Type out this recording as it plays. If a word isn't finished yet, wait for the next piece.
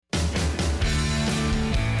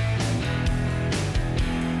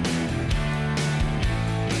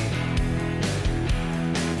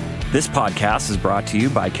This podcast is brought to you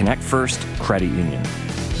by Connect First Credit Union.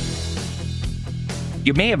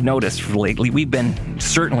 You may have noticed lately, we've been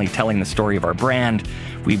certainly telling the story of our brand.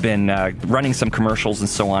 We've been running some commercials and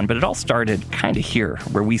so on, but it all started kind of here,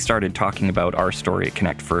 where we started talking about our story at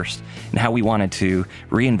Connect First and how we wanted to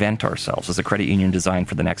reinvent ourselves as a credit union designed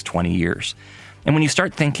for the next 20 years. And when you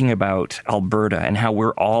start thinking about Alberta and how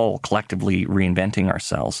we're all collectively reinventing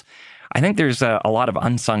ourselves, I think there's a lot of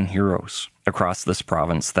unsung heroes across this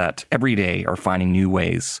province that every day are finding new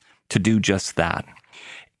ways to do just that.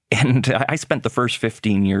 And I spent the first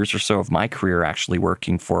 15 years or so of my career actually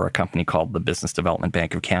working for a company called the Business Development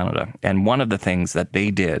Bank of Canada. And one of the things that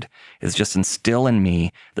they did is just instill in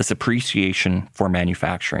me this appreciation for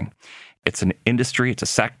manufacturing. It's an industry, it's a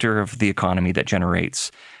sector of the economy that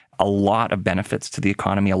generates a lot of benefits to the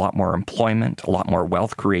economy, a lot more employment, a lot more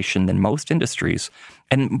wealth creation than most industries.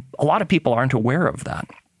 And a lot of people aren't aware of that.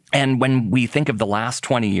 And when we think of the last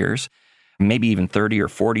 20 years, maybe even 30 or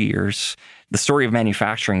 40 years, the story of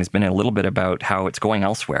manufacturing has been a little bit about how it's going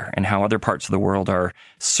elsewhere and how other parts of the world are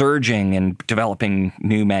surging and developing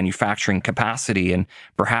new manufacturing capacity. And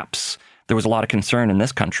perhaps there was a lot of concern in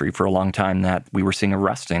this country for a long time that we were seeing a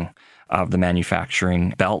rusting of the manufacturing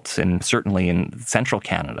belt, and certainly in central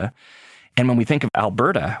Canada. And when we think of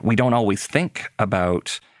Alberta, we don't always think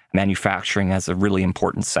about manufacturing as a really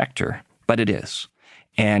important sector, but it is.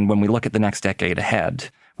 And when we look at the next decade ahead,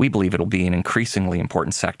 we believe it'll be an increasingly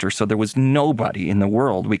important sector. So there was nobody in the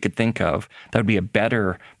world we could think of that would be a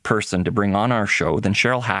better person to bring on our show than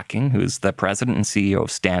Cheryl Hacking, who's the president and CEO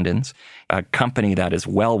of Stand-ins, a company that is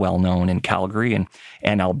well known in Calgary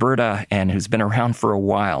and Alberta, and who's been around for a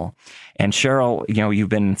while. And Cheryl, you've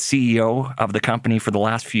been CEO of the company for the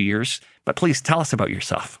last few years, but please tell us about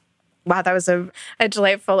yourself. Wow, that was a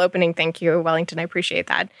delightful opening. Thank you, Wellington. I appreciate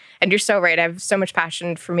that. And you're so right. I have so much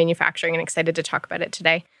passion for manufacturing and excited to talk about it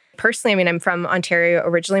today. Personally, I'm from Ontario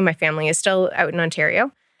originally. My family is still out in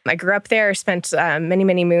Ontario. I grew up there, spent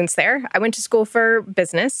many moons there. I went to school for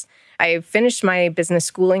business. I finished my business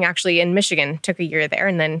schooling actually in Michigan, took a year there,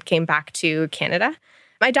 and then came back to Canada.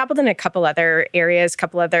 I dabbled in a couple other areas,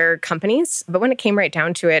 couple other companies, but when it came right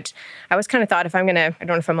down to it, I was kind of thought if I'm going to, I don't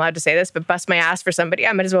know if I'm allowed to say this, but bust my ass for somebody,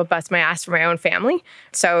 I might as well bust my ass for my own family.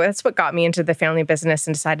 So that's what got me into the family business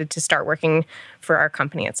and decided to start working for our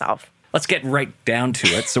company itself. Let's get right down to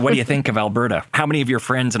it. So what do you think of Alberta? How many of your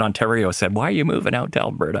friends in Ontario said, why are you moving out to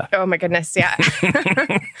Alberta? Oh my goodness, yeah.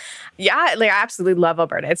 Yeah, I absolutely love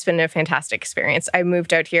Alberta. It's been a fantastic experience. I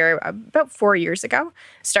moved out here about 4 years ago,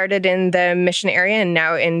 started in the Mission area and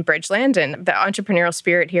now in Bridgeland. And the entrepreneurial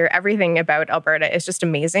spirit here, everything about Alberta is just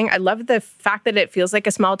amazing. I love the fact that it feels like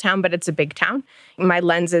a small town, but it's a big town. My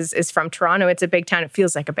lens is from Toronto. It's a big town. It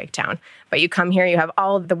feels like a big town. But you come here, you have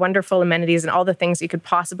all the wonderful amenities and all the things you could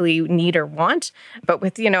possibly need or want, but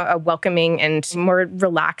with, a welcoming and more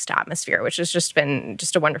relaxed atmosphere, which has just been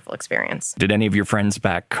just a wonderful experience. Did any of your friends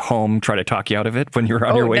back home try to talk you out of it when you were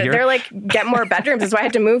on your way here? They're like, get more bedrooms. That's why I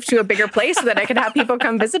had to move to a bigger place so that I could have people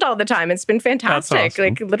come visit all the time. It's been fantastic. That's awesome.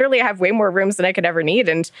 Like literally I have way more rooms than I could ever need.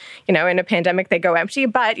 And, in a pandemic, they go empty,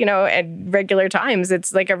 but, at regular times,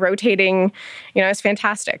 it's like a rotating, it's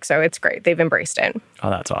fantastic. So it's great. They've embraced it. Oh,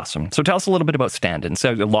 that's awesome. So tell us a little bit about Stand-in.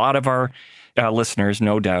 So a lot of our listeners,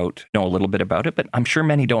 no doubt, know a little bit about it, but I'm sure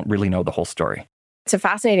many don't really know the whole story. It's a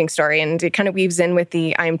fascinating story, and it kind of weaves in with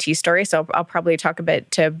the IMT story, so I'll probably talk a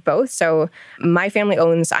bit to both. So my family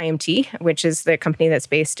owns IMT, which is the company that's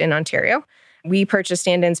based in Ontario. We purchased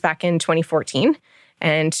Stand-ins back in 2014,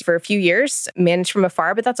 and for a few years, managed from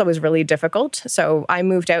afar, but that's always really difficult. So I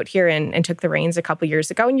moved out here and took the reins a couple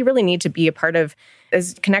years ago, and you really need to be a part of,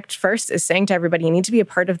 as Connect First is saying to everybody, you need to be a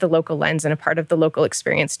part of the local lens and a part of the local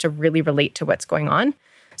experience to really relate to what's going on.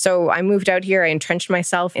 So I moved out here, I entrenched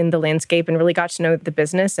myself in the landscape and really got to know the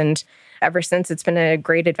business. And ever since, it's been a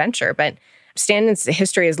great adventure. But Stand-in's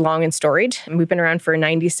history is long and storied. And we've been around for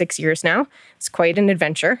 96 years now. It's quite an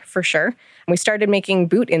adventure, for sure. We started making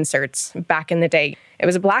boot inserts back in the day. It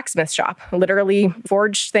was a blacksmith shop, literally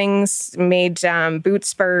forged things, made boot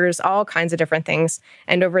spurs, all kinds of different things.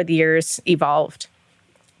 And over the years, evolved.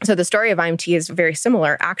 So the story of IMT is very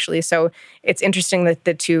similar, actually. So it's interesting that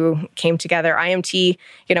the two came together. IMT,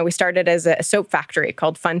 we started as a soap factory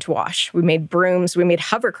called Fun to Wash. We made brooms. We made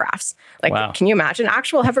hovercrafts. Wow. Can you imagine?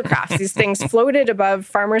 Actual hovercrafts. These things floated above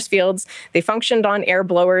farmers' fields. They functioned on air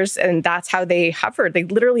blowers, and that's how they hovered. They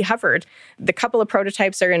literally hovered. The couple of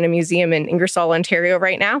prototypes are in a museum in Ingersoll, Ontario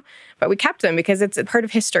right now, but we kept them because it's a part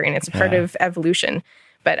of history and it's a part of evolution.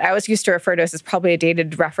 But I always used to refer to us as probably a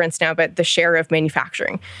dated reference now, but the share of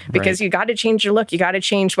manufacturing, because you got to change your look. You got to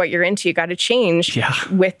change what you're into. You got to change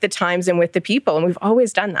with the times and with the people. And we've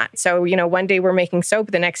always done that. So, one day we're making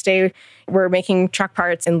soap. The next day we're making truck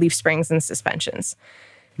parts and leaf springs and suspensions.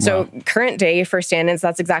 So current day for stand-ins,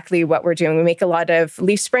 that's exactly what we're doing. We make a lot of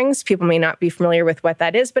leaf springs. People may not be familiar with what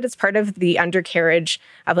that is, but it's part of the undercarriage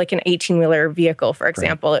of like an 18-wheeler vehicle, for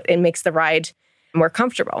example. It makes the ride more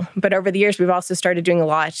comfortable. But over the years, we've also started doing a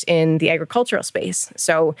lot in the agricultural space.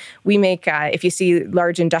 So we make, if you see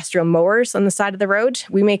large industrial mowers on the side of the road,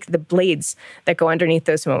 we make the blades that go underneath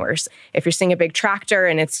those mowers. If you're seeing a big tractor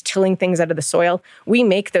and it's tilling things out of the soil, we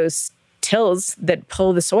make those tills that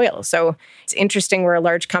pull the soil. So it's interesting. We're a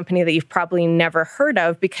large company that you've probably never heard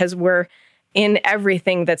of because we're in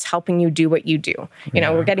everything that's helping you do what you do.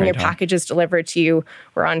 We're getting your packages delivered to you.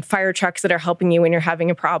 We're on fire trucks that are helping you when you're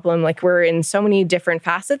having a problem. Like, we're in so many different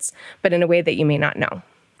facets, but in a way that you may not know.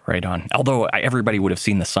 Right on. Although everybody would have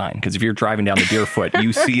seen the sign, because if you're driving down the Deerfoot,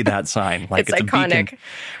 you see that sign. Like it's iconic. A beacon,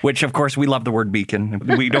 which of course we love the word beacon.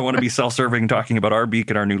 We don't want to be self-serving talking about our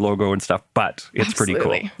beacon, our new logo and stuff, but it's pretty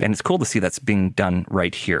cool. And it's cool to see that's being done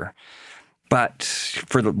right here. But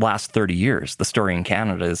for the last 30 years, the story in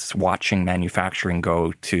Canada is watching manufacturing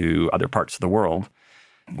go to other parts of the world.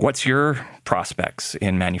 What's your prospects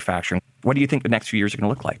in manufacturing? What do you think the next few years are going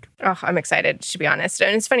to look like? Oh, I'm excited, to be honest.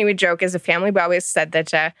 And it's funny, we joke as a family, we always said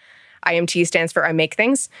that IMT stands for I make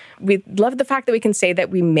things. We love the fact that we can say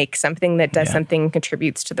that we make something that does something and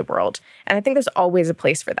contributes to the world. And I think there's always a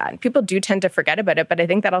place for that. People do tend to forget about it, but I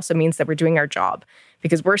think that also means that we're doing our job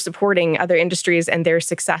because we're supporting other industries and their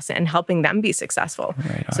success and helping them be successful.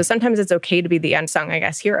 So sometimes it's okay to be the unsung,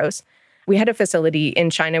 heroes. We had a facility in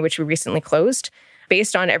China, which we recently closed,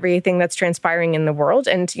 based on everything that's transpiring in the world.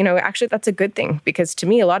 And, actually that's a good thing, because to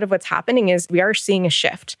me, a lot of what's happening is we are seeing a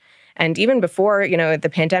shift. And even before, the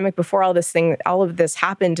pandemic, before all of this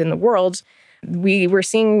happened in the world, we were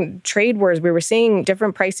seeing trade wars. We were seeing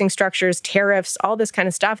different pricing structures, tariffs, all this kind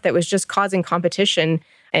of stuff that was just causing competition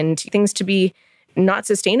and things to be not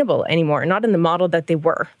sustainable anymore, not in the model that they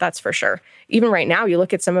were, that's for sure. Even right now, you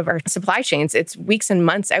look at some of our supply chains, it's weeks and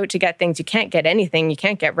months out to get things. You can't get anything. You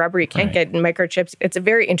can't get rubber. You can't get microchips. It's a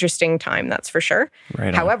very interesting time, that's for sure.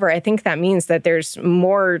 However, I think that means that there's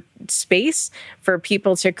more space for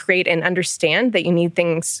people to create and understand that you need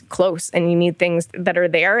things close and you need things that are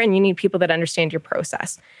there and you need people that understand your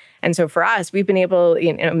process. And so for us, we've been able,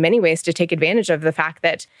 in many ways, to take advantage of the fact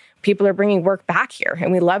that people are bringing work back here.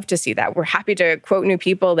 And we love to see that. We're happy to quote new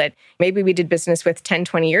people that maybe we did business with 10,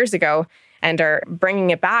 20 years ago and are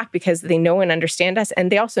bringing it back because they know and understand us.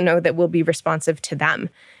 And they also know that we'll be responsive to them.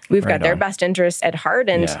 We've got their best interests at heart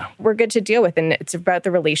and we're good to deal with. And it's about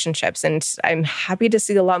the relationships. And I'm happy to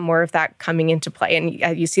see a lot more of that coming into play.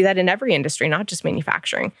 And you see that in every industry, not just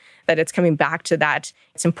manufacturing, that it's coming back to that.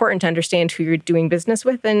 It's important to understand who you're doing business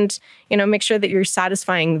with and, make sure that you're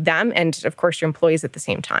satisfying them and, of course, your employees at the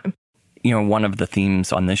same time. One of the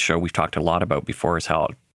themes on this show we've talked a lot about before is how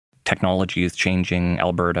technology is changing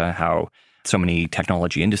Alberta, how so many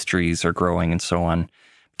technology industries are growing and so on.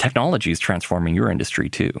 Technology is transforming your industry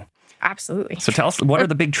too. Absolutely. So tell us, what are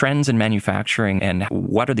the big trends in manufacturing and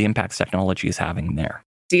what are the impacts technology is having there?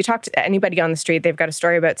 So you talk to anybody on the street, they've got a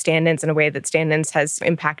story about stand-ins and a way that stand-ins has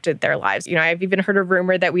impacted their lives. I've even heard a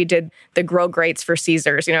rumor that we did the grill grates for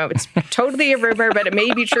Caesars. It's totally a rumor, but it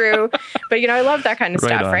may be true. But, I love that kind of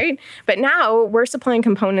stuff, right? But now we're supplying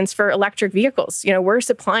components for electric vehicles. We're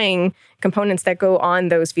supplying components that go on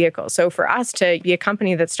those vehicles. So for us to be a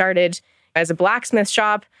company that started as a blacksmith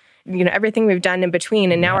shop, everything we've done in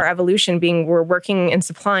between, and now our evolution being we're working and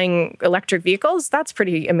supplying electric vehicles, that's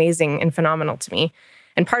pretty amazing and phenomenal to me.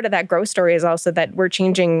 And part of that growth story is also that we're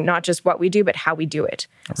changing not just what we do, but how we do it.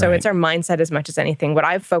 So it's our mindset as much as anything. What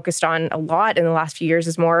I've focused on a lot in the last few years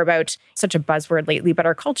is more about such a buzzword lately, but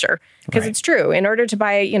our culture. Because it's true. In order to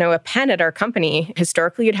buy, a pen at our company,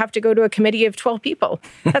 historically, you'd have to go to a committee of 12 people.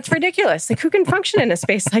 That's ridiculous. Like, who can function in a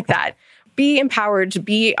space like that? Be empowered,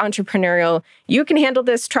 be entrepreneurial. You can handle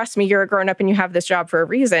this. Trust me, you're a grown up and you have this job for a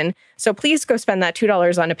reason. So please go spend that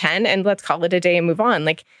 $2 on a pen and let's call it a day and move on.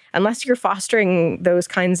 Like, unless you're fostering those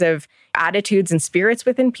kinds of attitudes and spirits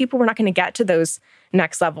within people, we're not going to get to those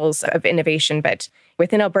next levels of innovation. But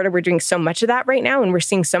within Alberta, we're doing so much of that right now. And we're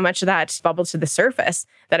seeing so much of that bubble to the surface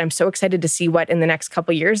that I'm so excited to see what in the next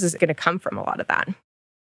couple of years is going to come from a lot of that.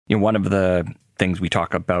 One of the things we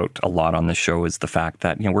talk about a lot on this show is the fact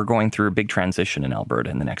that, we're going through a big transition in Alberta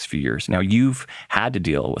in the next few years. Now, you've had to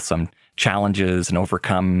deal with some challenges and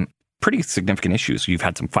overcome pretty significant issues. You've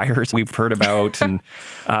had some fires we've heard about, and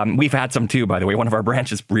we've had some too, by the way. One of our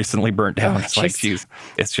branches recently burnt down. It's like, geez,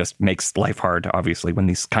 it just makes life hard, obviously, when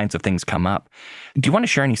these kinds of things come up. Do you want to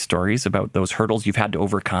share any stories about those hurdles you've had to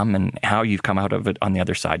overcome and how you've come out of it on the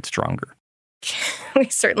other side stronger? We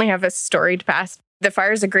certainly have a storied past. The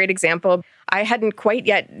fire is a great example. I hadn't quite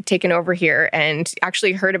yet taken over here and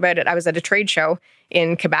actually heard about it. I was at a trade show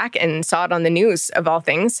in Quebec and saw it on the news, of all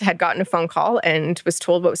things, had gotten a phone call and was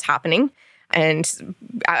told what was happening. And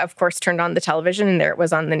I, of course, turned on the television and there it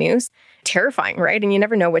was on the news. Terrifying, right? And you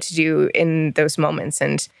never know what to do in those moments.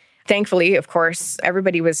 And thankfully, of course,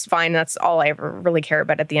 everybody was fine. That's all I ever really care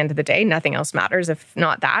about at the end of the day. Nothing else matters if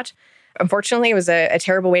not that. Unfortunately, it was a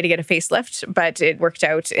terrible way to get a facelift, but it worked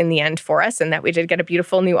out in the end for us, and that we did get a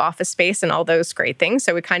beautiful new office space and all those great things.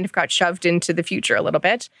 So we kind of got shoved into the future a little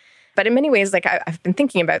bit. But in many ways, like I've been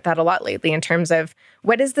thinking about that a lot lately in terms of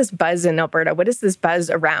what is this buzz in Alberta? What is this buzz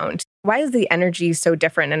around? Why is the energy so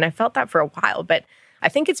different? And I felt that for a while, but I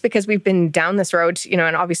think it's because we've been down this road, and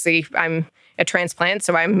obviously I'm a transplant,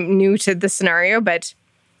 so I'm new to the scenario, but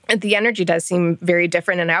the energy does seem very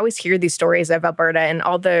different. And I always hear these stories of Alberta and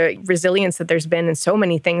all the resilience that there's been and so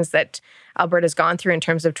many things that Alberta's gone through in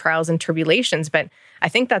terms of trials and tribulations. But I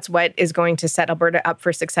think that's what is going to set Alberta up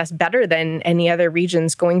for success better than any other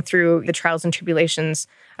regions going through the trials and tribulations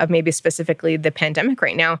of maybe specifically the pandemic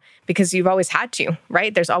right now, because you've always had to,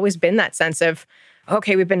 right? There's always been that sense of,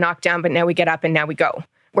 okay, we've been knocked down, but now we get up and now we go.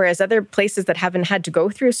 Whereas other places that haven't had to go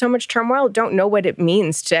through so much turmoil don't know what it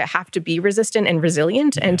means to have to be resistant and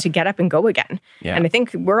resilient and to get up and go again. Yeah. And I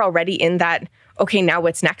think we're already in that, okay, now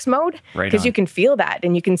what's next mode? Because you can feel that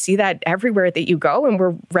and you can see that everywhere that you go, and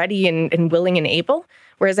we're ready and willing and able.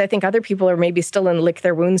 Whereas I think other people are maybe still in lick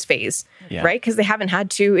their wounds phase, right? Because they haven't had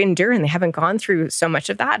to endure and they haven't gone through so much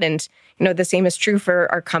of that. And, the same is true for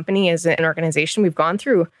our company as an organization. We've gone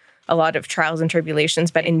through a lot of trials and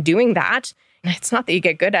tribulations, but in doing that, it's not that you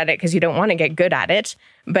get good at it because you don't want to get good at it,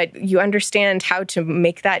 but you understand how to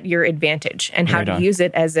make that your advantage and how to use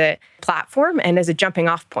it as a platform and as a jumping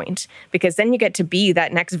off point, because then you get to be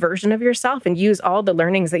that next version of yourself and use all the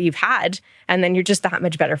learnings that you've had, and then you're just that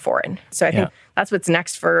much better for it. So I think that's what's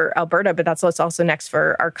next for Alberta, but that's what's also next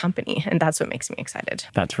for our company, and that's what makes me excited.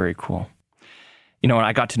 That's very cool.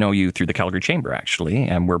 I got to know you through the Calgary Chamber, actually,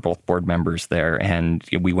 and we're both board members there. And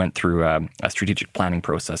we went through a strategic planning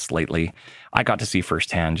process lately. I got to see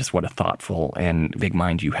firsthand just what a thoughtful and big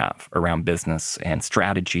mind you have around business and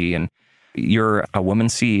strategy. And you're a woman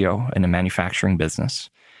CEO in a manufacturing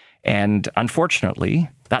business. And unfortunately,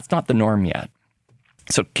 that's not the norm yet.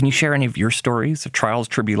 So can you share any of your stories of trials,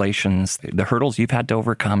 tribulations, the hurdles you've had to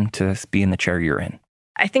overcome to be in the chair you're in?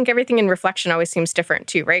 I think everything in reflection always seems different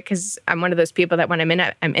too, right? Because I'm one of those people that when I'm in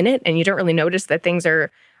it, and you don't really notice that things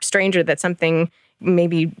are strange or that something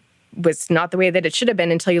maybe was not the way that it should have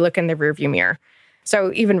been until you look in the rearview mirror.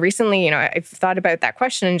 So even recently, I've thought about that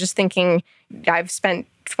question and just thinking, I've spent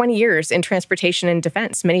 20 years in transportation and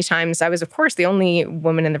defense. Many times I was, of course, the only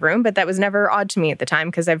woman in the room, but that was never odd to me at the time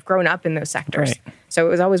because I've grown up in those sectors. Right. So it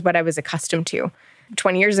was always what I was accustomed to.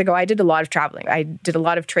 20 years ago, I did a lot of traveling. I did a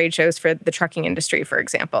lot of trade shows for the trucking industry, for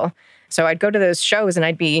example. So I'd go to those shows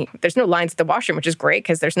and there's no lines at the washroom, which is great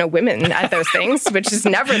because there's no women at those things, which is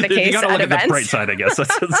never the case at events. You got to look at the bright side, I guess.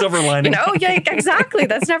 That's the silver lining. Exactly.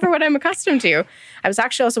 That's never what I'm accustomed to. I was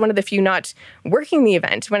actually also one of the few not working the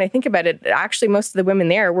event. When I think about it, actually most of the women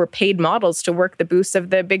there were paid models to work the booths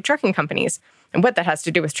of the big trucking companies. And what that has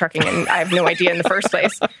to do with trucking, and I have no idea in the first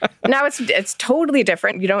place. Now it's totally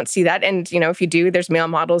different. You don't see that. And, if you do, there's male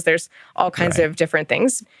models, there's all kinds of different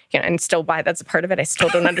things. And still why that's a part of it, I still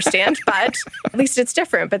don't understand. But at least it's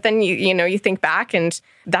different. But then, you think back, and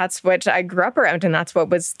that's what I grew up around, and that's what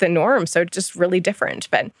was the norm. So just really different.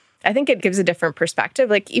 But I think it gives a different perspective.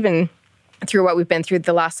 Like even through what we've been through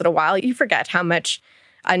the last little while, you forget how much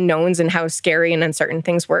unknowns and how scary and uncertain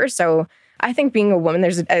things were. So I think being a woman,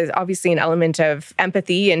 there's obviously an element of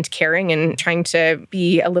empathy and caring and trying to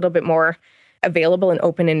be a little bit more available and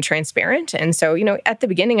open and transparent. And so, at the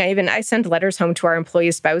beginning, I send letters home to our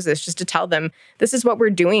employees' spouses just to tell them, this is what we're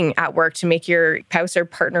doing at work to make your spouse or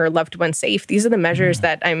partner or loved one safe. These are the measures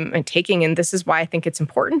that I'm taking, and this is why I think it's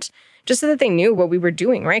important, just so that they knew what we were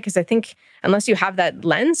doing, right? Because I think unless you have that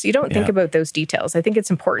lens, you don't think about those details. I think it's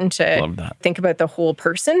important to think about the whole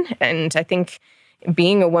person. And I think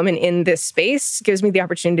being a woman in this space gives me the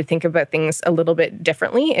opportunity to think about things a little bit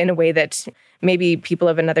differently in a way that maybe people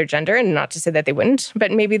of another gender, and not to say that they wouldn't,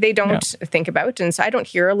 but maybe they don't think about. And so I don't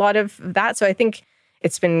hear a lot of that. So I think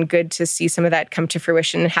it's been good to see some of that come to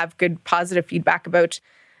fruition and have good positive feedback about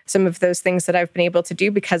some of those things that I've been able to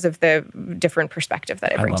do because of the different perspective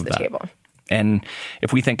that I bring to the table. And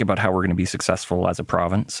if we think about how we're going to be successful as a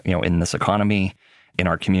province, in this economy, in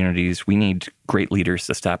our communities, we need great leaders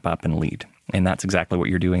to step up and lead. And that's exactly what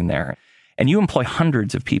you're doing there. And you employ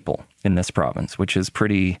hundreds of people in this province, which is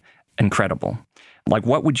pretty incredible. Like,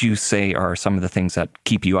 what would you say are some of the things that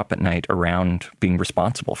keep you up at night around being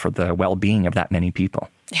responsible for the well-being of that many people?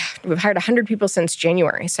 Yeah, we've hired 100 people since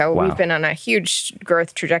January. So We've been on a huge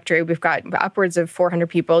growth trajectory. We've got upwards of 400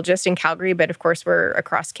 people just in Calgary, but of course we're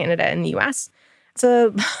across Canada and the US. It's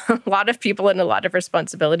a lot of people and a lot of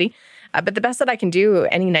responsibility. But the best that I can do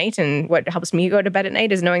any night and what helps me go to bed at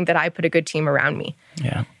night is knowing that I put a good team around me.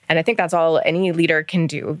 Yeah. And I think that's all any leader can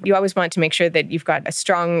do. You always want to make sure that you've got a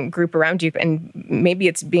strong group around you. And maybe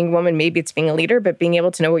it's being a woman, maybe it's being a leader, but being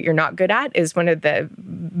able to know what you're not good at is one of the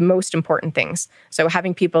most important things. So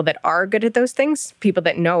having people that are good at those things, people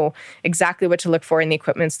that know exactly what to look for in the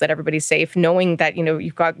equipment so that everybody's safe, knowing that,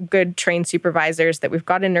 you've got good trained supervisors, that we've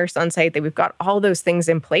got a nurse on site, that we've got all those things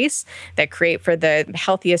in place that create for the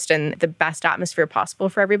healthiest and the best atmosphere possible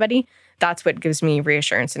for everybody. That's what gives me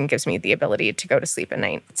reassurance and gives me the ability to go to sleep at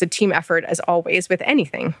night. It's a team effort as always with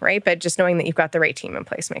anything, right? But just knowing that you've got the right team in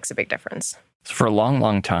place makes a big difference. So for a long,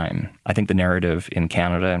 long time, I think the narrative in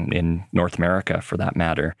Canada and in North America, for that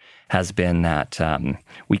matter, has been that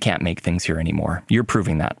we can't make things here anymore. You're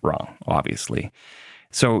proving that wrong, obviously.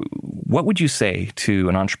 So what would you say to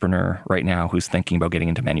an entrepreneur right now who's thinking about getting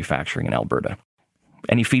into manufacturing in Alberta?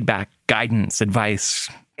 Any feedback, guidance, advice?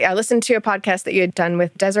 I listened to a podcast that you had done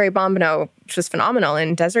with Desiree Bombino, which was phenomenal.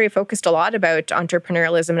 And Desiree focused a lot about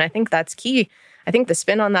entrepreneurialism. And I think that's key. I think the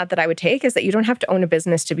spin on that I would take is that you don't have to own a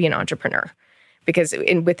business to be an entrepreneur. Because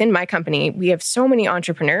within my company, we have so many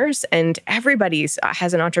entrepreneurs and everybody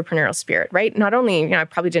has an entrepreneurial spirit, right? Not only, I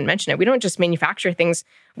probably didn't mention it, we don't just manufacture things.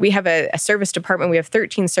 We have a service department. We have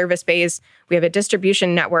 13 service bays. We have a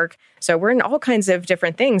distribution network. So we're in all kinds of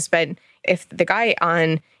different things. But if the guy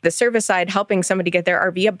on the service side helping somebody get their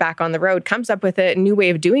RV back on the road comes up with a new way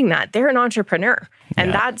of doing that, they're an entrepreneur.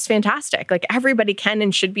 And that's fantastic. Like, everybody can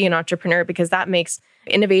and should be an entrepreneur because that makes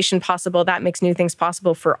innovation possible. That makes new things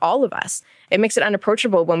possible for all of us. It makes it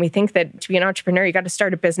unapproachable when we think that to be an entrepreneur, you got to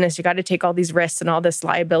start a business, you got to take all these risks and all this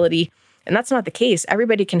liability. And that's not the case.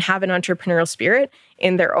 Everybody can have an entrepreneurial spirit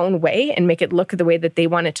in their own way and make it look the way that they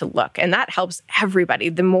want it to look. And that helps everybody.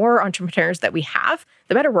 The more entrepreneurs that we have,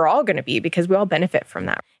 the better we're all going to be because we all benefit from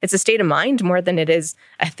that. It's a state of mind more than it is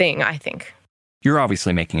a thing, I think. You're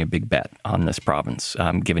obviously making a big bet on this province,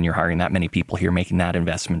 given you're hiring that many people here, making that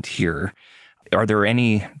investment here. Are there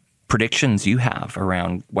any predictions you have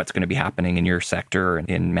around what's going to be happening in your sector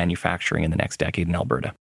in manufacturing in the next decade in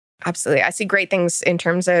Alberta? Absolutely. I see great things in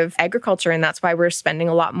terms of agriculture, and that's why we're spending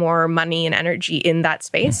a lot more money and energy in that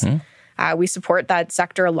space. Mm-hmm. We support that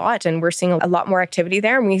sector a lot, and we're seeing a lot more activity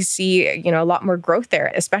there, and we see, a lot more growth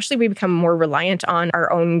there. Especially, we become more reliant on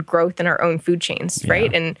our own growth and our own food chains,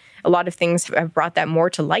 right? And a lot of things have brought that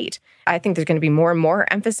more to light. I think there's going to be more and more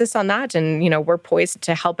emphasis on that, and we're poised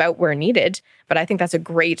to help out where needed. But I think that's a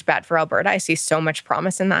great bet for Alberta. I see so much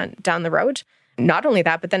promise in that down the road. Not only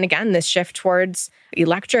that, but then again, this shift towards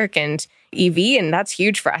electric and EV, and that's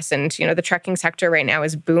huge for us. And, the trucking sector right now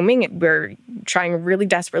is booming. We're trying really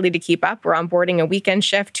desperately to keep up. We're onboarding a weekend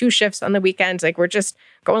shift, 2 shifts on the weekends. Like, we're just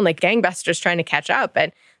going like gangbusters trying to catch up.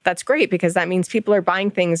 But that's great because that means people are buying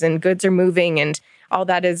things and goods are moving and all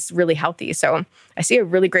that is really healthy. So I see a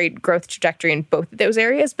really great growth trajectory in both of those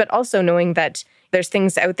areas, but also knowing that there's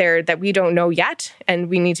things out there that we don't know yet, and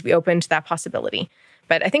we need to be open to that possibility.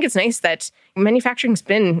 But I think it's nice that manufacturing's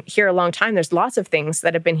been here a long time. There's lots of things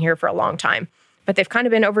that have been here for a long time, but they've kind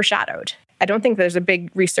of been overshadowed. I don't think there's a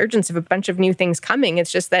big resurgence of a bunch of new things coming.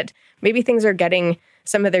 It's just that maybe things are getting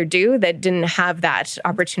some of their due that didn't have that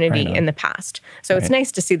opportunity in the past. So it's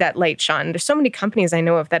nice to see that light shine. There's so many companies I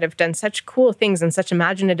know of that have done such cool things and such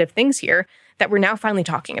imaginative things here that we're now finally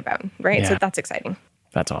talking about, right? Yeah. So that's exciting.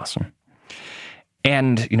 That's awesome.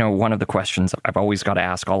 And, one of the questions I've always got to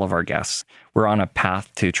ask all of our guests, we're on a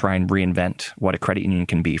path to try and reinvent what a credit union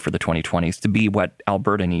can be for the 2020s to be what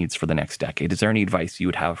Alberta needs for the next decade. Is there any advice you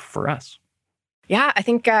would have for us? Yeah, I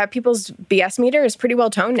think people's BS meter is pretty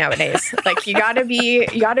well toned nowadays. Like, you gotta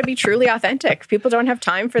be truly authentic. People don't have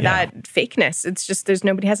time for that fakeness. It's just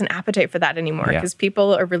nobody has an appetite for that anymore because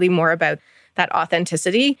people are really more about that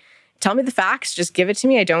authenticity. Tell me the facts, just give it to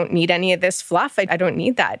me. I don't need any of this fluff. I don't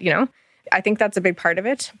need that, I think that's a big part of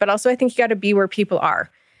it. But also I think you got to be where people are.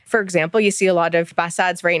 For example, you see a lot of bus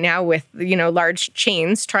ads right now with, large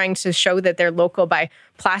chains trying to show that they're local by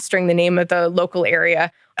plastering the name of the local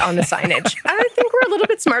area on the signage. I think we're a little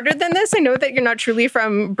bit smarter than this. I know that you're not truly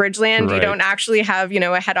from Bridgeland. Right. You don't actually have,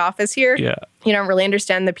 a head office here. Yeah. You don't really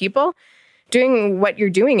understand the people. doing what you're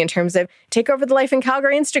doing in terms of take over the Life in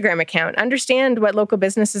Calgary Instagram account, understand what local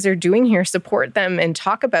businesses are doing here, support them and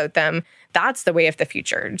talk about them. That's the way of the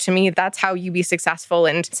future. To me, that's how you be successful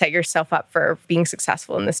and set yourself up for being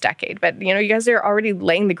successful in this decade. But, you guys are already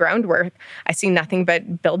laying the groundwork. I see nothing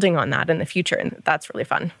but building on that in the future. And that's really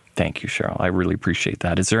fun. Thank you, Cheryl. I really appreciate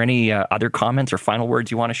that. Is there any other comments or final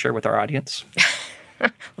words you want to share with our audience? Well,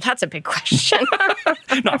 that's a big question.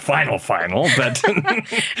 Not final, but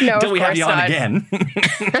no, until we have you on again.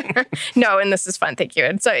 No, and this is fun. Thank you.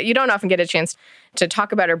 And so you don't often get a chance to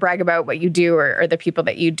talk about or brag about what you do or the people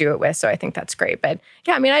that you do it with. So I think that's great. But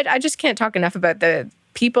yeah, I mean, I just can't talk enough about the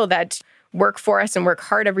people that work for us and work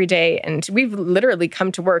hard every day. And we've literally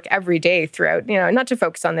come to work every day throughout, not to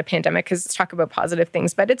focus on the pandemic because let's talk about positive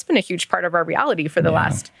things, but it's been a huge part of our reality for the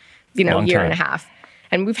last, year and a half.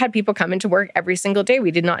 And we've had people come into work every single day.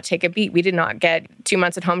 We did not take a beat. We did not get 2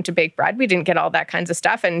 months at home to bake bread. We didn't get all that kinds of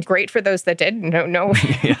stuff. And great for those that did. No,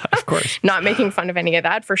 yeah, of course. Not making fun of any of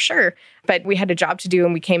that for sure. But we had a job to do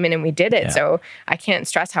and we came in and we did it. Yeah. So I can't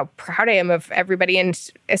stress how proud I am of everybody. And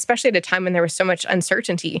especially at a time when there was so much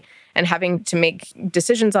uncertainty and having to make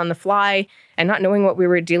decisions on the fly and not knowing what we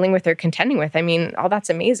were dealing with or contending with. I mean, all that's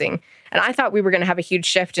amazing. And I thought we were going to have a huge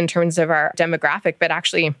shift in terms of our demographic, but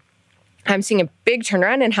actually I'm seeing a big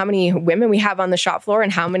turnaround in how many women we have on the shop floor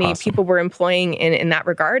and how many people we're employing in that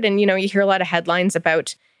regard. And, you hear a lot of headlines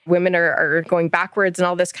about women are going backwards and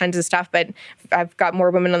all this kinds of stuff, but I've got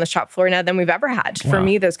more women on the shop floor now than we've ever had. Wow. For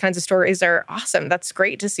me, those kinds of stories are awesome. That's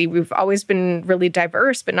great to see. We've always been really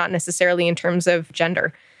diverse, but not necessarily in terms of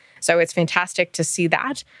gender. So it's fantastic to see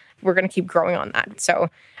that. We're going to keep growing on that.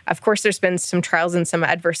 So of course, there's been some trials and some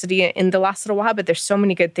adversity in the last little while, but there's so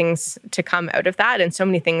many good things to come out of that and so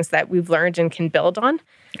many things that we've learned and can build on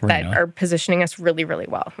that are positioning us really, really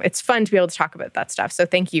well. It's fun to be able to talk about that stuff. So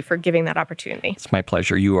thank you for giving that opportunity. It's my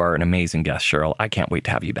pleasure. You are an amazing guest, Cheryl. I can't wait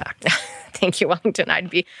to have you back. Thank you, Wellington. I'd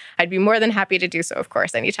be more than happy to do so, of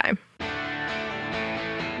course, anytime.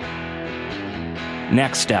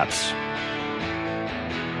 Next steps.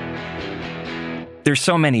 There's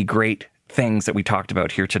so many great things that we talked about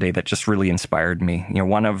here today that just really inspired me.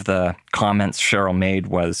 One of the comments Cheryl made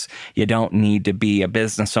was, you don't need to be a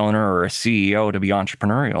business owner or a CEO to be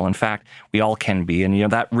entrepreneurial. In fact, we all can be. And,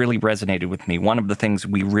 that really resonated with me. One of the things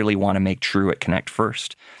we really want to make true at Connect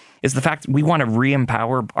First is the fact that we want to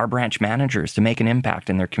re-empower our branch managers to make an impact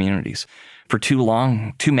in their communities. For too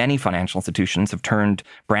long, too many financial institutions have turned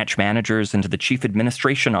branch managers into the chief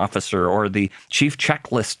administration officer or the chief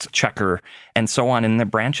checklist checker and so on in their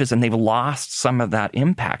branches, and they've lost some of that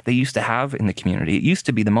impact they used to have in the community. It used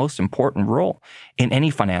to be the most important role in any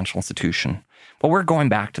financial institution. But we're going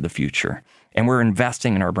back to the future, and we're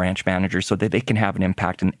investing in our branch managers so that they can have an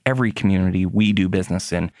impact in every community we do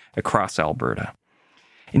business in across Alberta.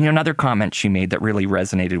 And another comment she made that really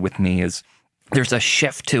resonated with me is, there's a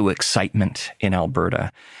shift to excitement in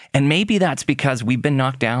Alberta. And maybe that's because we've been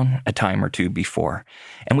knocked down a time or two before.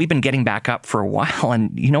 And we've been getting back up for a while.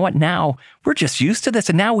 And you know what? Now we're just used to this.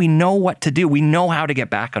 And now we know what to do. We know how to get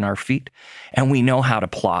back on our feet. And we know how to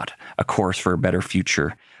plot a course for a better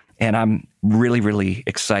future. And I'm really, really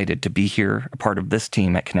excited to be here, a part of this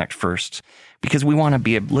team at Connect First, because we want to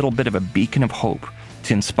be a little bit of a beacon of hope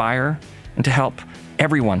to inspire and to help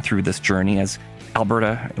everyone through this journey as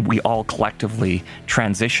Alberta, we all collectively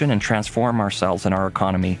transition and transform ourselves and our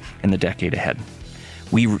economy in the decade ahead.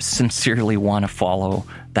 We sincerely want to follow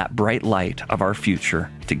that bright light of our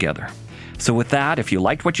future together. So with that, if you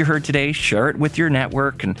liked what you heard today, share it with your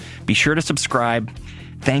network and be sure to subscribe.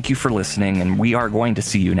 Thank you for listening, and we are going to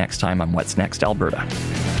see you next time on What's Next Alberta.